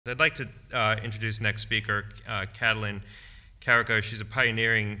I'd like to introduce next speaker, Katalin Kariko. She's a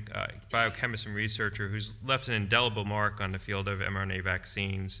pioneering biochemist and researcher who's left an indelible mark on the field of mRNA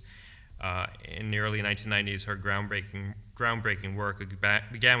vaccines. In the early 1990s, her groundbreaking work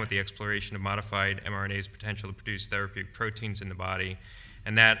began with the exploration of modified mRNA's potential to produce therapeutic proteins in the body.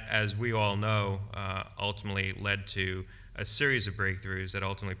 And that, as we all know, ultimately led to a series of breakthroughs that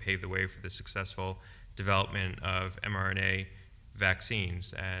ultimately paved the way for the successful development of mRNA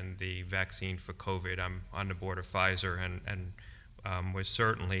vaccines and the vaccine for COVID. I'm on the board of Pfizer and was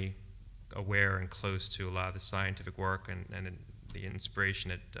certainly aware and close to a lot of the scientific work and the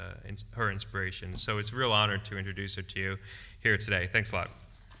inspiration, her inspiration. So it's a real honor to introduce her to you here today. Thanks a lot.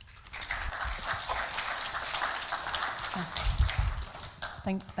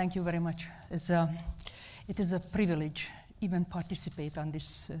 Thank you very much. It is a privilege even participate on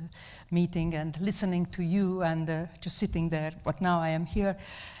this meeting and listening to you and just sitting there. But now I am here,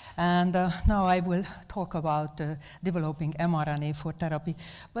 and now I will talk about developing mRNA for therapy.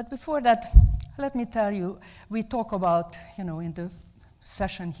 But before that, let me tell you, we talk about, in the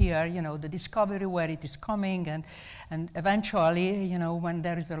session here, the discovery, where it is coming, and eventually, when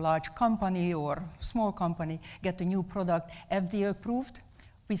there is a large company or small company get a new product FDA approved,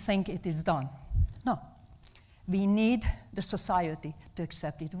 we think it is done. No. We need the society to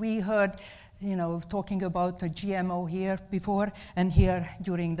accept it. We heard, talking about the GMO here before, and here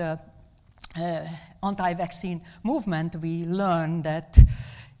during the anti-vaccine movement, we learned that,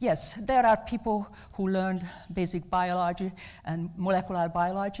 yes, there are people who learned basic biology and molecular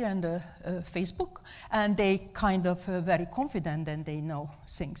biology and Facebook, and they kind of very confident and they know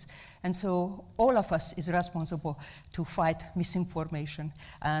things. And so all of us is responsible to fight misinformation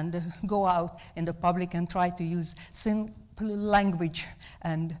and go out in the public and try to use simple language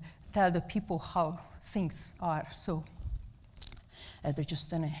and tell the people how things are. So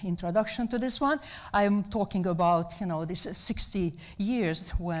just an introduction to this one. I'm talking about, this 60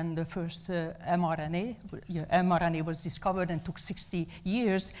 years when the first mRNA was discovered, and took 60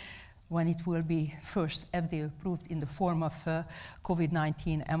 years when it will be first FDA approved in the form of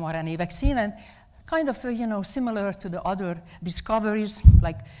COVID-19 mRNA vaccine. And kind of, similar to the other discoveries,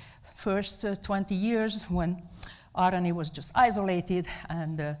 like first 20 years when RNA was just isolated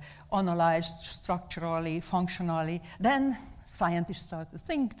and analyzed structurally, functionally. Then scientists started to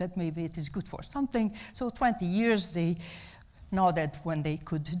think that maybe it is good for something. So 20 years, now that when they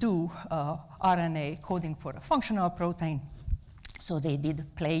could do RNA coding for a functional protein, so they did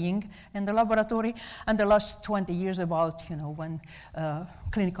playing in the laboratory. And the last 20 years about, when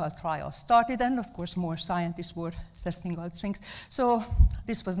clinical trials started, and of course more scientists were testing out things. So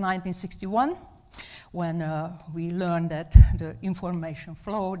this was 1961. When we learned that the information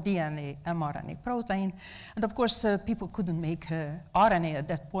flow, DNA, mRNA, protein. And of course, people couldn't make RNA at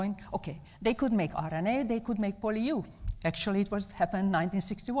that point. Okay, they could make RNA, they could make poly-U. Actually, it happened in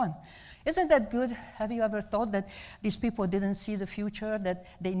 1961. Isn't that good? Have you ever thought that these people didn't see the future, that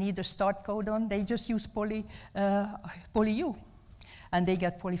they need a start codon? They just use poly-U, and they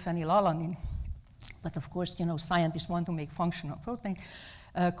get polyphenylalanine. But of course, scientists want to make functional protein.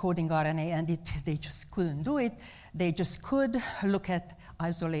 Coding RNA, and they just couldn't do it. They just could look at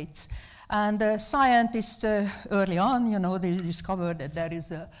isolates. And scientists early on, they discovered that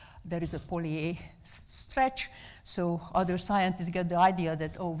there is a poly-A stretch. So other scientists get the idea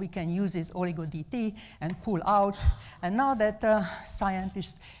that, oh, we can use this oligo-DT and pull out. And now that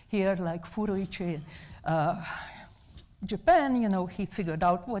scientists here, like Furuichi, Japan, he figured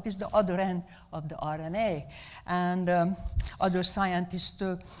out what is the other end of the RNA. And other scientists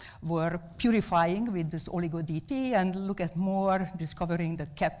were purifying with this oligo-DT and look at more, discovering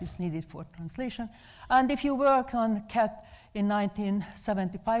that cap is needed for translation. And if you work on cap in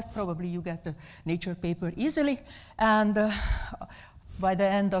 1975, probably you get the Nature paper easily. And by the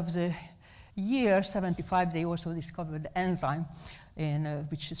end of the year, 75, they also discovered the enzyme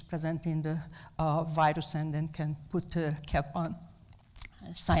which is present in the virus, and then can put a cap on.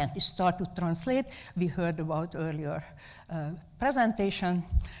 Scientists start to translate. We heard about earlier presentation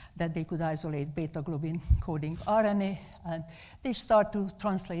that they could isolate beta-globin coding RNA, and they start to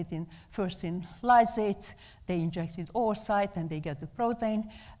translate first in lysates. They injected oocyte and they get the protein.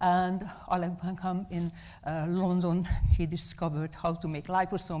 And Alan Bankham in London, he discovered how to make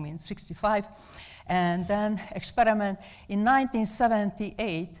liposome in 65. And then experiment in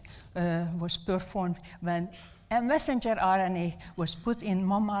 1978 was performed when a messenger RNA was put in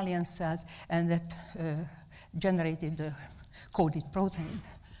mammalian cells, and that generated the coded protein.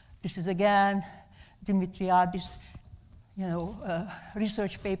 This is again Dimitriadis,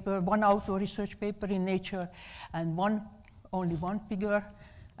 research paper, one author research paper in Nature, and only one figure.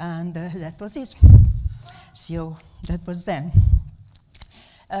 And that was it. So that was then.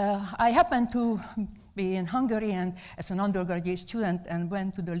 I happened to be in Hungary and as an undergraduate student and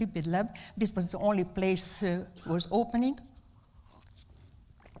went to the lipid lab. This was the only place was opening.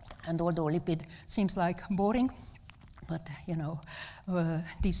 And although lipid seems like boring, but you know,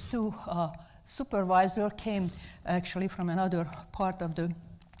 these two supervisors came actually from another part of the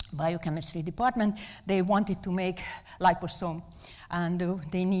biochemistry department. They wanted to make liposome, and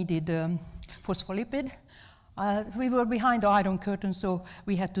they needed phospholipid. We were behind the Iron Curtain, so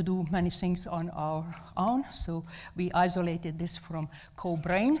we had to do many things on our own. So we isolated this from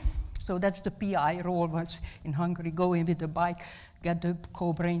co-brain. So that's the PI role was in Hungary, going with the bike, get the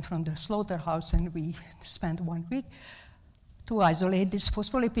co-brain from the slaughterhouse, and we spent 1 week to isolate these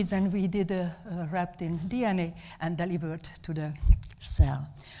phospholipids, and we did wrapped in DNA and delivered to the cell.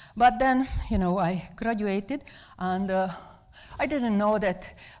 But then, you know, I graduated, and I didn't know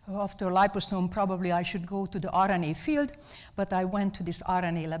that after liposome, probably I should go to the RNA field, but I went to this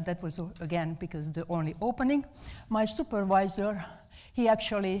RNA lab. That was, again, because the only opening. My supervisor, he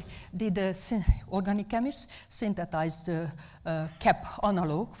actually did organic chemist, synthesized the cap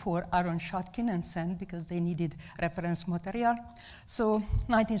analog for Aaron Shotkin and Sen because they needed reference material. So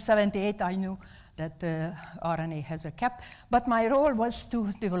 1978, I knew that RNA has a cap, but my role was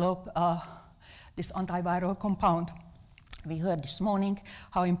to develop this antiviral compound. We heard this morning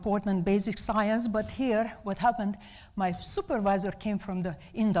how important basic science, but here what happened, my supervisor came from the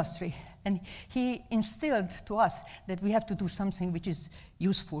industry, and he instilled to us that we have to do something which is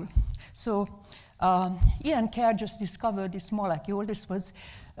useful. So Ian Kerr just discovered this molecule. This was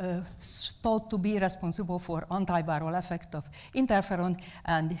thought to be responsible for antiviral effect of interferon,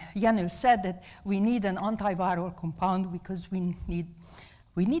 and Jenny said that we need an antiviral compound because we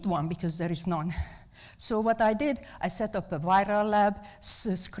need one because there is none. So what I did, I set up a viral lab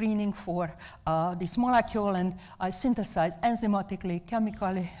screening for this molecule, and I synthesized enzymatically,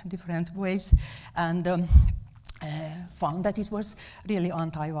 chemically, different ways, and found that it was really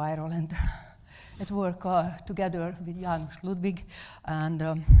antiviral. And it worked together with Janusz Ludwig, and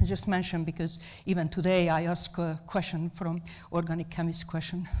just mentioned because even today I ask a question from organic chemist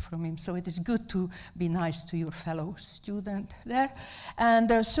question from him. So it is good to be nice to your fellow student there.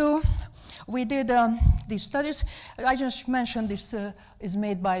 And so we did these studies. I just mentioned this is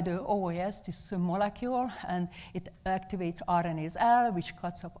made by the OAS, this molecule, and it activates RNase L, which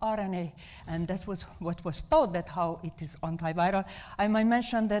cuts up RNA, and that was what was thought that how it is antiviral. I might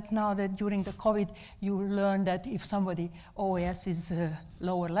mention that now that during the COVID, you learn that if somebody OAS is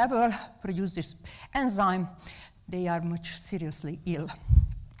lower level, produce this enzyme, they are much seriously ill.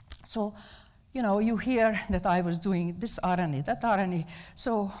 So, you know, you hear that I was doing this RNA, that RNA.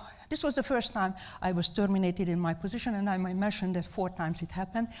 So this was the first time I was terminated in my position, and I might mention that 4 times it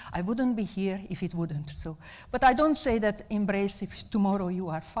happened. I wouldn't be here if it wouldn't. So, but I don't say that embrace if tomorrow you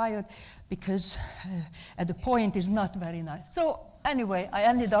are fired, because at the point is not very nice. So anyway, I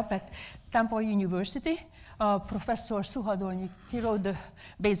ended up at Temple University. Professor Suhadolnyik, he wrote the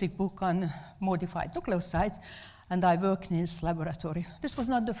basic book on modified nucleosides, and I worked in his laboratory. This was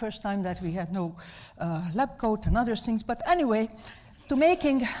not the first time that we had no lab coat and other things, but anyway, to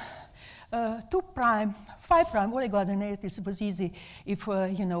making 2', 5' oligoadenate was easy if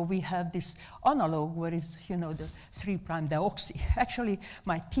you know, we have this analog where is, you know, the 3' deoxy. Actually,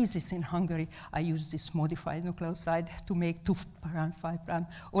 my thesis in Hungary, I used this modified nucleoside to make 2', 5'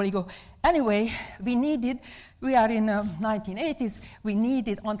 oligo. Anyway, we are in 1980s, we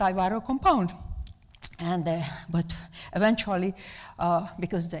needed antiviral compound. And, but eventually,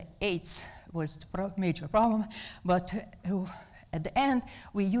 because the AIDS was the major problem, but at the end,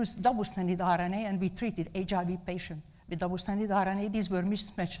 we used double-stranded RNA, and we treated HIV patients with double-stranded RNA. These were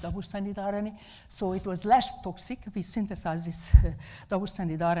mismatched double-stranded RNA, so it was less toxic. We synthesized this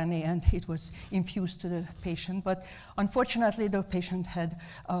double-stranded RNA, and it was infused to the patient. But unfortunately, the patient had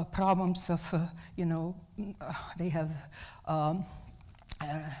problems of, you know, they have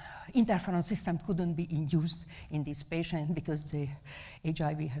interferon system couldn't be induced in this patient because the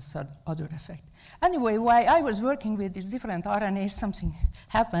HIV has some other effect. Anyway, while I was working with these different RNAs, something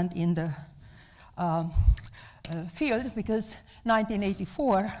happened in the field, because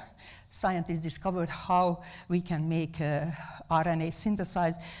 1984, scientists discovered how we can make RNA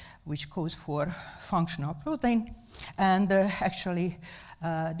synthesized, which codes for functional protein. And actually,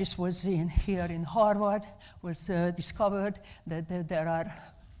 this was here in Harvard, was discovered that there are,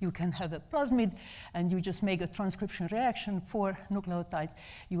 you can have a plasmid, and you just make a transcription reaction for nucleotides.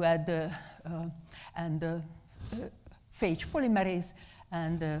 You add phage polymerase,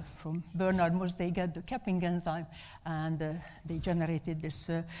 And from Bernard Moss, they get the capping enzyme, and they generated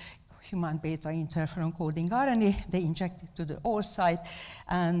this human beta interferon coding RNA. They inject it to the oocyte,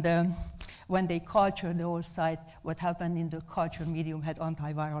 and when they culture the oocyte, what happened in the culture medium had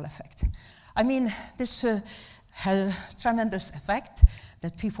antiviral effect. I mean, this had a tremendous effect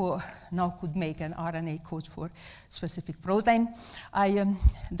that people now could make an RNA code for specific protein.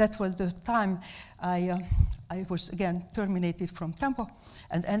 That was the time I was, again, terminated from Temple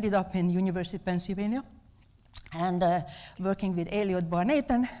and ended up in University of Pennsylvania and working with Elliot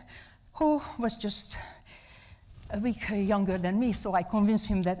Barnathan, who was just a week younger than me, so I convinced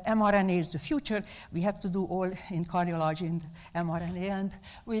him that mRNA is the future. We have to do all in cardiology and mRNA, and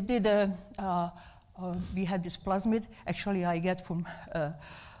we did we had this plasmid. Actually, I get from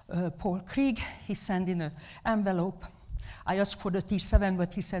Paul Krieg. He sent in an envelope. I asked for the T7,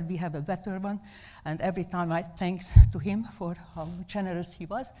 but he said we have a better one, and every time I thanks to him for how generous he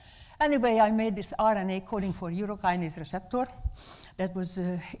was. Anyway, I made this RNA coding for urokinase receptor. That was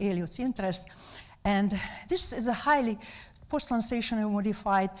Elliot's interest. And this is a highly post-translational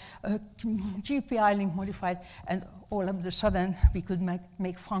modified, GPI link modified, and all of a sudden we could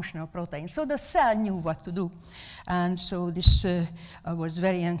make functional proteins. So the cell knew what to do. And so this was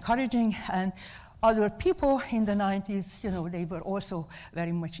very encouraging. And other people in the 90s, you know, they were also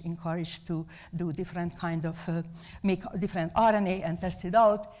very much encouraged to do different kind of, make different RNA and test it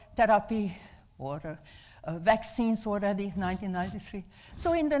out, therapy or vaccines already, 1993.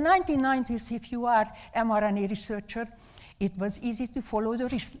 So in the 1990s, if you are mRNA researcher, it was easy to follow the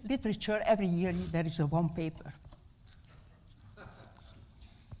literature. Every year there is one paper.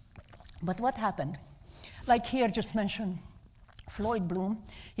 But what happened? Like here, just mentioned Floyd Bloom.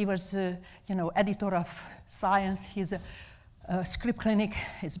 He was, you know, editor of Science. He's a Script Clinic.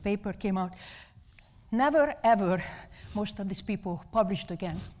 His paper came out. Never, ever, most of these people published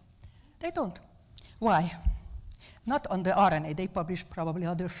again. They don't. Why? Not on the RNA. They published probably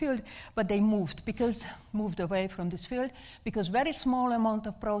other field, but they moved away from this field because very small amount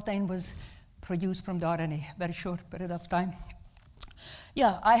of protein was produced from the RNA, very short period of time.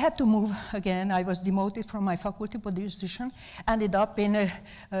 Yeah, I had to move again. I was demoted from my faculty position, ended up in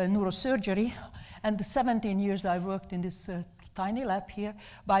neurosurgery, and the 17 years I worked in this tiny lab here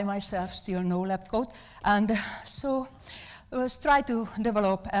by myself, still no lab coat, and so was try to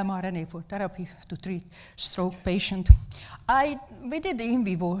develop mRNA for therapy to treat stroke patient. We did in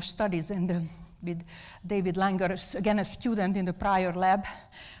vivo studies with David Langer, again a student in the prior lab,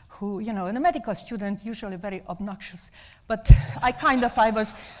 who, you know, a medical student, usually very obnoxious, but I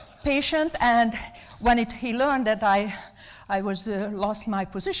was patient, and when he learned that I was lost my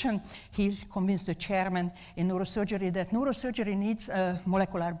position, he convinced the chairman in neurosurgery that neurosurgery needs a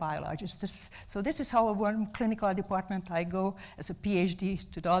molecular biologist. So this is how one clinical department I go as a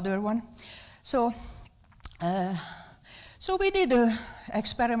PhD to the other one. So we did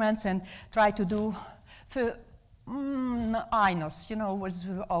experiments and tried to do iNOS, you know, was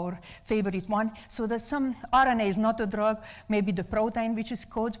our favorite one. So that some RNA is not a drug, maybe the protein which is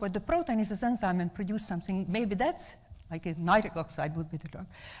coded, but the protein is an enzyme and produce something. Maybe that's like a nitric oxide would be the drug.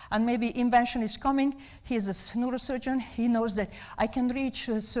 And maybe invention is coming. He's a neurosurgeon. He knows that I can reach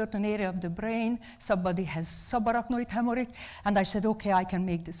a certain area of the brain. Somebody has subarachnoid hemorrhage. And I said, okay, I can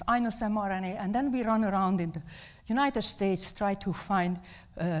make this iNOS mRNA. And then we run around in the United States, try to find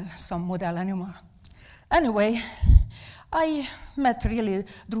some model animal. Anyway, I met really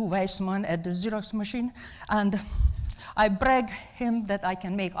Drew Weissman at the Xerox machine, and I bragged him that I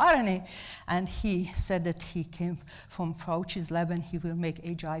can make RNA, and he said that he came from Fauci's lab and he will make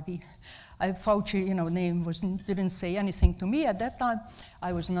HIV. Fauci, you know, name didn't say anything to me at that time.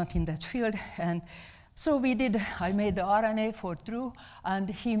 I was not in that field, and so I made the RNA for Drew, and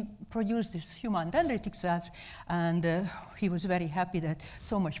he produced these human dendritic cells, and he was very happy that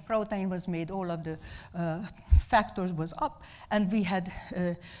so much protein was made, all of the factors was up, and we had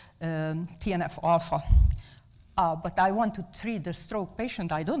TNF-alpha. But I want to treat the stroke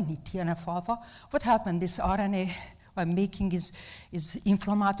patient. I don't need TNF-alpha. What happened? This RNA I'm making is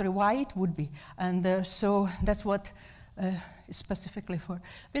inflammatory. Why it would be? And so that's what specifically for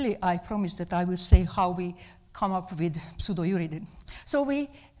Billy, I promised that I will say how we come up with pseudouridine. So it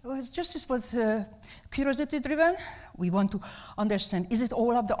was curiosity-driven. We want to understand, is it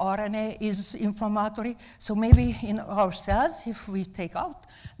all of the RNA is inflammatory? So maybe in our cells, if we take out,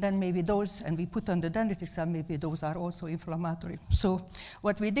 then maybe those, and we put on the dendritic cell, maybe those are also inflammatory. So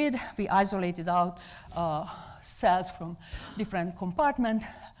what we did, we isolated out cells from different compartments.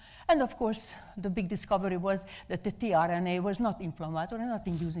 And of course, the big discovery was that the tRNA was not inflammatory, not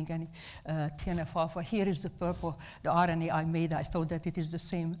inducing any TNF-alpha. Here is the purple, the RNA I made. I thought that it is the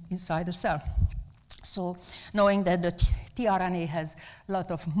same inside the cell. So knowing that the tRNA has a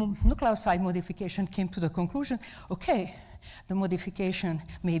lot of nucleoside modification, came to the conclusion, okay, the modification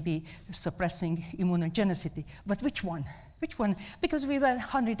may be suppressing immunogenicity, but which one? Which one? Because we were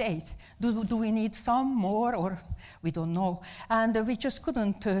 108. Do we need some more, or we don't know? And we just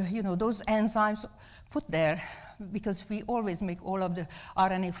couldn't, those enzymes put there, because we always make all of the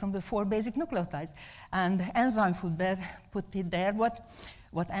RNA from the 4 basic nucleotides. And enzyme put it there.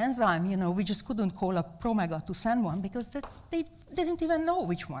 What enzyme? We just couldn't call up Promega to send one, because they didn't even know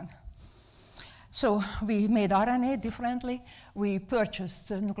which one. So we made RNA differently. We purchased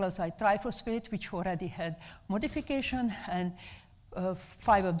nucleoside triphosphate, which already had modification, and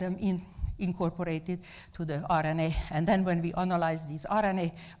 5 of them incorporated to the RNA. And then when we analyzed these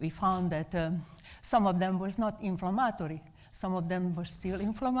RNA, we found that some of them was not inflammatory. Some of them were still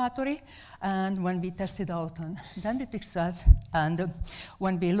inflammatory. And when we tested out on dendritic cells, and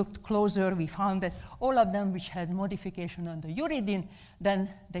when we looked closer, we found that all of them which had modification on the uridine, then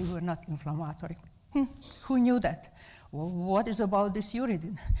they were not inflammatory. Who knew that? Well, what is about this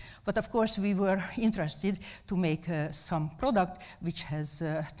uridine? But of course, we were interested to make some product which has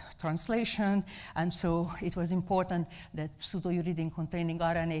translation, and so it was important that pseudouridine-containing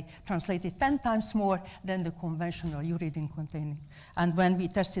RNA translated 10 times more than the conventional uridine-containing. And when we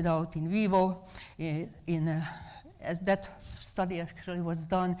tested out in vivo, that study actually was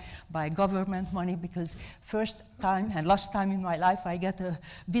done by government money, because first time and last time in my life I get a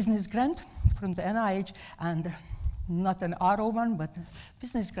business grant from the NIH, and not an RO one, but a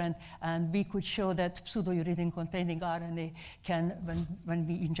business grant, and we could show that pseudouridine-containing RNA can, when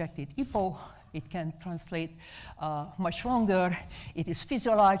we injected EPO, it can translate much longer. It is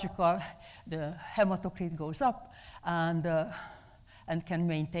physiological. The hematocrit goes up, and can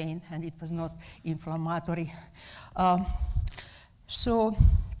maintain, and it was not inflammatory. So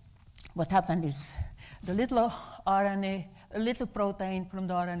what happened is the little RNA, a little protein from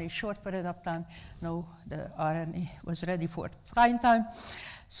the RNA, short period of time, now the RNA was ready for prime time.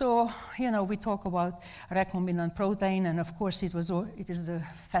 So, we talk about recombinant protein, and of course it is the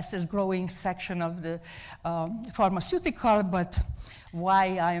fastest growing section of the pharmaceutical, but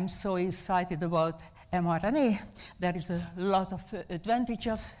why I am so excited about mRNA, there is a lot of advantage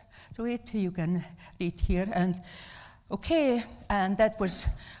to it. You can read here, and okay, and that was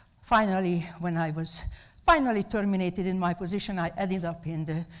finally, when I was finally terminated in my position, I ended up in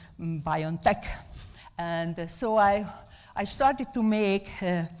the BioNTech. And so I started to make,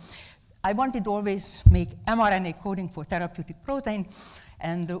 I wanted to always make mRNA coding for therapeutic protein,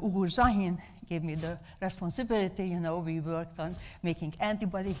 and Ugur Sahin gave me the responsibility. We worked on making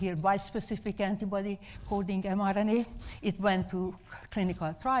antibody here, bispecific antibody coding mRNA. It went to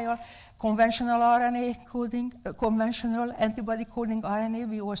clinical trial. Conventional RNA coding, conventional antibody coding RNA,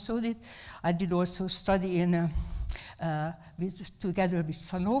 we also did. I did also study in, together with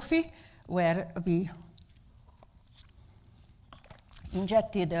Sanofi, where we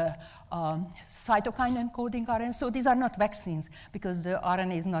injected cytokine encoding RNA. So these are not vaccines, because the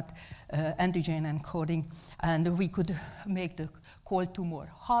RNA is not antigen encoding, and we could make the cold tumor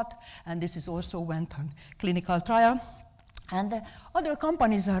hot, and this is also went on clinical trial. And other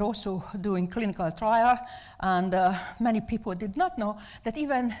companies are also doing clinical trial, and many people did not know that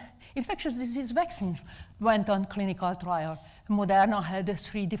even infectious disease vaccines went on clinical trial. Moderna had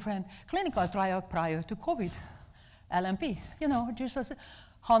 3 different clinical trials prior to COVID. LMP, just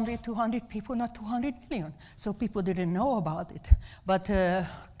 100, 200 people, not 200 million. So people didn't know about it. But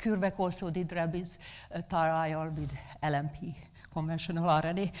CureVac also did rabies trial with LMP, conventional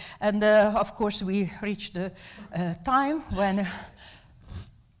RNA. And of course, we reached the time when,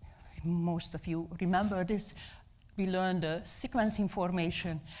 most of you remember this, we learned the sequence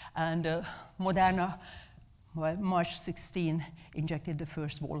information, and Moderna, well, March 16, injected the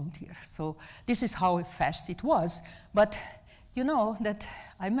first volunteer. So this is how fast it was. But you know that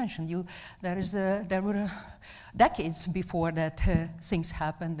I mentioned you, there were decades before that things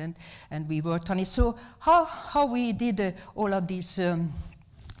happened, and we worked on it. So how we did all of these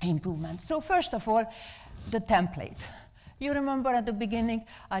improvements? So first of all, the template. You remember at the beginning,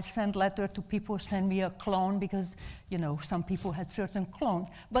 I sent letter to people, send me a clone, because some people had certain clones.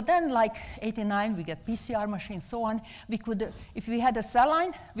 But then, like 89, we get PCR machines, so on. We could, if we had a cell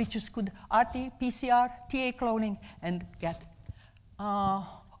line, we just could RT, PCR, TA cloning, and get.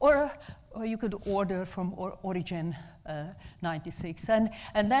 Or you could order from Origin 96. And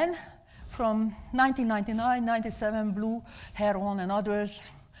then from 1999, 97, Blue, Heron, and others,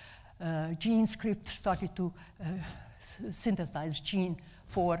 GeneScript started to synthesize gene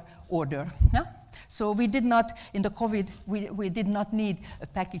for order. Yeah? So we did not, in the COVID, we did not need a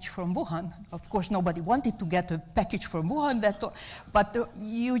package from Wuhan. Of course, nobody wanted to get a package from Wuhan, but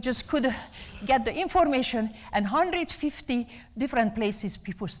you just could get the information, and 150 different places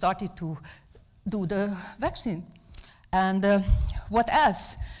people started to do the vaccine. And what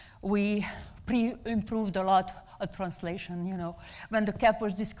else? We improved a lot of translation, you know. When the cap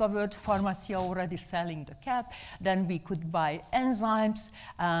was discovered, pharmacy already selling the cap. Then we could buy enzymes,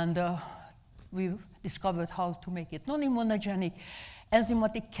 and we discovered how to make it non-immunogenic.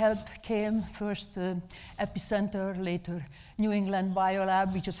 Enzymatic cap came first, Epicenter, later New England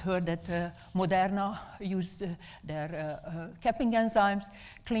Biolab. We just heard that Moderna used their capping enzymes.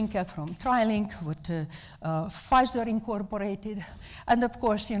 CleanCap from TriLink, with Pfizer incorporated. And of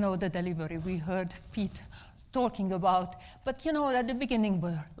course, you know, the delivery. We heard Pete talking about, but you know, at the beginning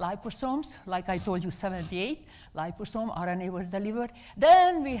were liposomes, like I told you, 78 liposome, RNA was delivered.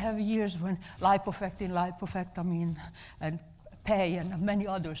 Then we have years when lipofectin, lipofectamine, and PEI and many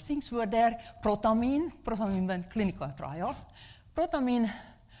other things were there. Protamine went clinical trial. Protamine,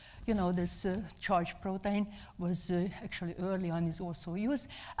 you know, this charged protein was actually early on is also used.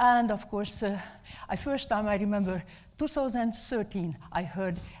 And of course, first time I remember 2013, I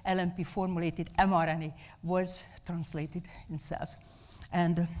heard LNP formulated mRNA was translated in cells.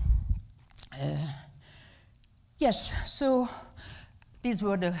 And yes, so these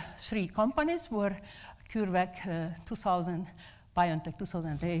were the three companies, were CureVac 2000, BioNTech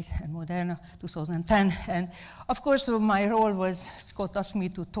 2008, and Moderna 2010. And of course, my role was, Scott asked me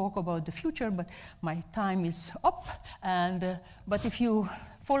to talk about the future, but my time is up. And but if you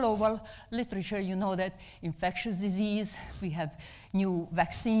follow literature, you know that infectious disease, we have new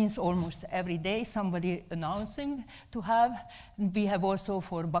vaccines almost every day, somebody announcing to have. And we have also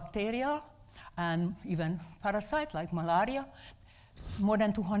for bacterial and even parasite like malaria, more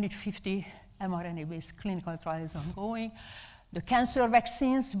than 250 mRNA-based clinical trials ongoing. The cancer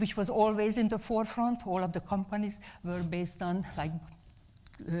vaccines, which was always in the forefront, all of the companies were based on, like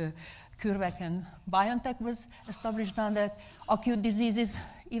CureVac and BioNTech was established on that. Acute diseases,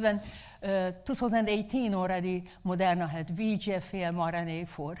 even 2018 already, Moderna had VEGF mRNA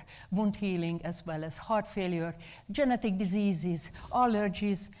for wound healing as well as heart failure, genetic diseases,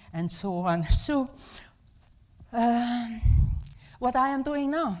 allergies, and so on. So what I am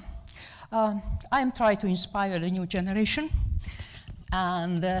doing now, I am trying to inspire the new generation.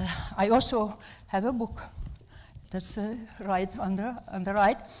 And I also have a book that's right on the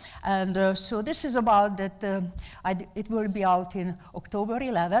right. And so this is about that, it will be out in October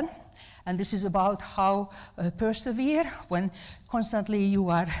 11. And this is about how persevere when constantly you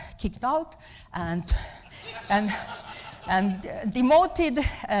are kicked out and demoted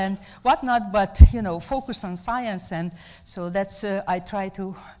and whatnot, but you know, focus on science. And so that's, I try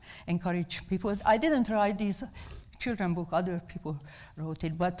to encourage people. I didn't write these children book, other people wrote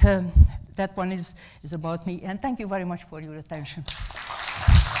it, but that one is about me. And thank you very much for your attention.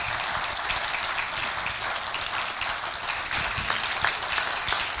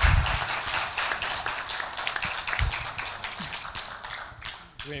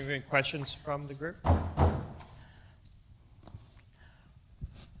 Do we have any questions from the group?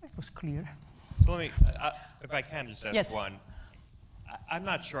 It was clear. So let me, if I can just ask yes. one. I'm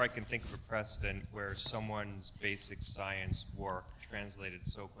not sure I can think of a precedent where someone's basic science work translated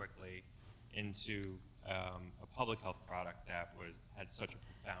so quickly into a public health product that had such a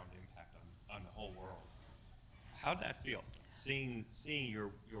profound impact on the whole world. How'd that feel? Seeing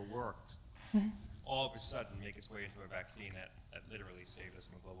your work all of a sudden make its way into a vaccine that literally saved us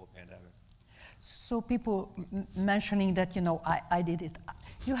from a global pandemic. So people mentioning that, you know, I did it.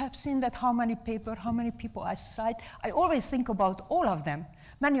 You have seen that how many papers, how many people I cite. I always think about all of them.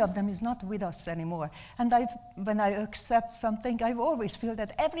 Many of them is not with us anymore. And when I accept something, I always feel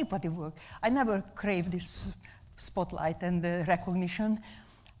that everybody worked. I never crave this spotlight and recognition.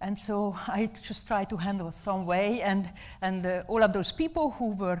 And so I just try to handle some way, and all of those people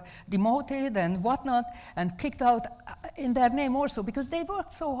who were demoted and whatnot and kicked out in their name also, because they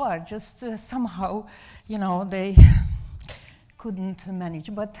worked so hard, just somehow, you know, they couldn't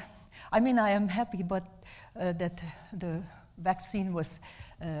manage. But I mean, I am happy that the vaccine was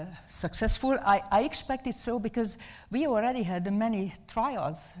successful. I expected so because we already had many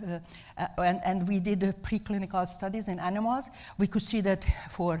trials and we did preclinical studies in animals. We could see that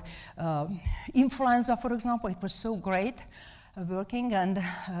for influenza, for example, it was so great working and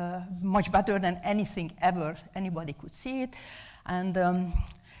much better than anything ever anybody could see it. And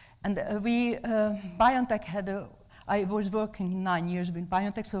And BioNTech had I was working 9 years with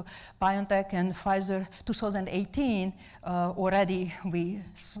BioNTech, so BioNTech and Pfizer, 2018, already we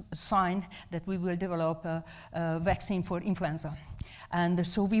signed that we will develop a vaccine for influenza. And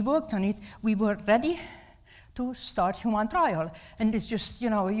so we worked on it. We were ready to start human trial. And it's just,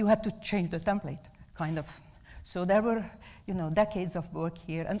 you had to change the template, kind of. So there were, decades of work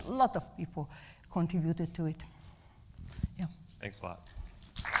here, and a lot of people contributed to it. Yeah. Thanks a lot.